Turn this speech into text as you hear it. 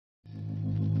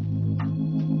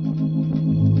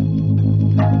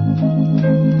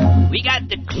We got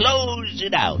to close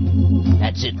it out.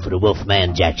 That's it for the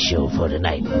Wolfman Jack Show for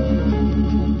tonight.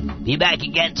 Be back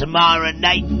again tomorrow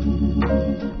night.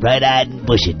 Bright-eyed and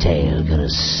bushy-tailed. Gonna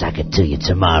suck it to you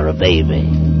tomorrow, baby.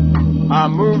 I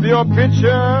move your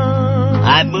picture.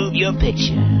 I move your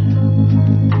picture.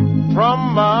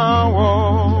 From my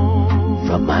wall.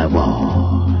 From my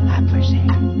wall. Have mercy.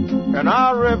 And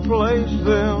I replace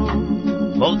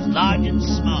them. Both large and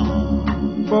small.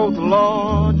 Both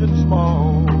large and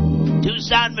small.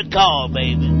 Tucson McCall,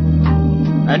 baby.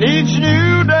 And each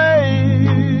new day.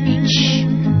 Each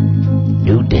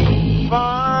new day.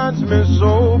 Finds me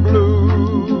so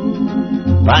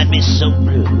blue. Find me so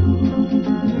blue.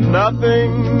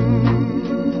 Nothing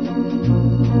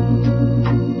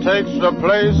takes the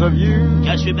place of you.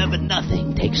 Just remember,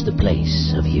 nothing takes the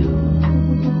place of you.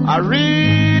 I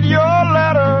read your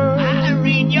letter. I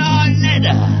read your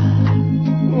letter.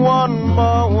 One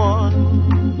by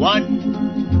one. One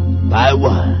by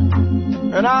one.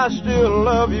 And I still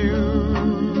love you.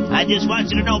 I just want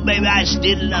you to know, baby, I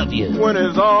still love you. When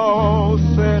it's all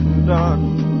said and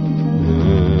done.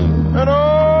 And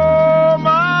oh,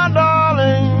 my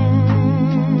darling,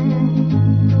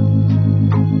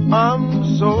 I'm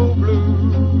so blue.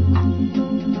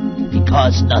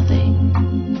 Because nothing.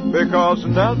 Because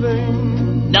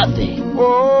nothing. Nothing.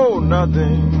 Oh,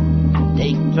 nothing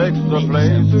takes the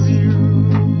place of you.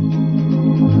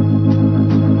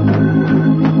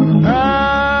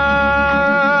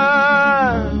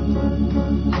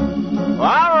 I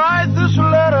write this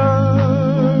letter.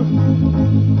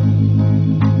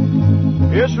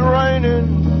 It's raining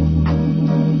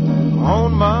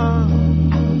on my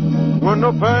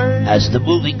window pane. As the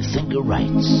moving finger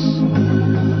writes,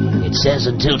 it says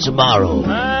until tomorrow.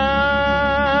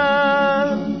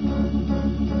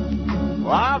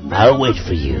 I'll wait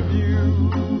for you.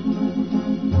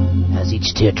 As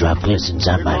each teardrop glistens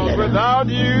on my letter. Without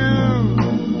you,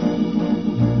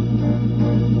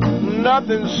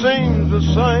 nothing seems the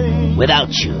same.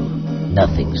 Without you,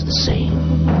 nothing's the same.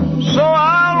 So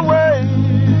I'll wait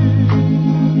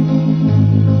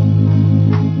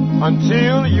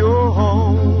until you're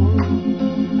home.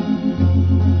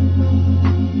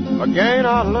 Again,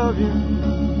 I love you,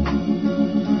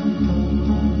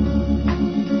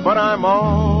 but I'm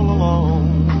all alone.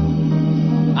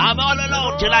 I'm all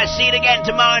alone till I see it again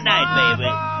tomorrow night, baby.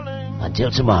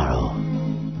 Until tomorrow,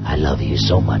 I love you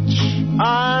so much.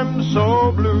 I'm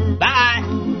so blue. Bye.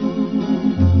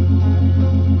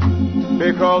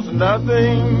 Because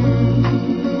nothing,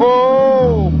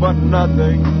 oh, but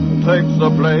nothing takes the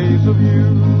place of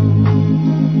you.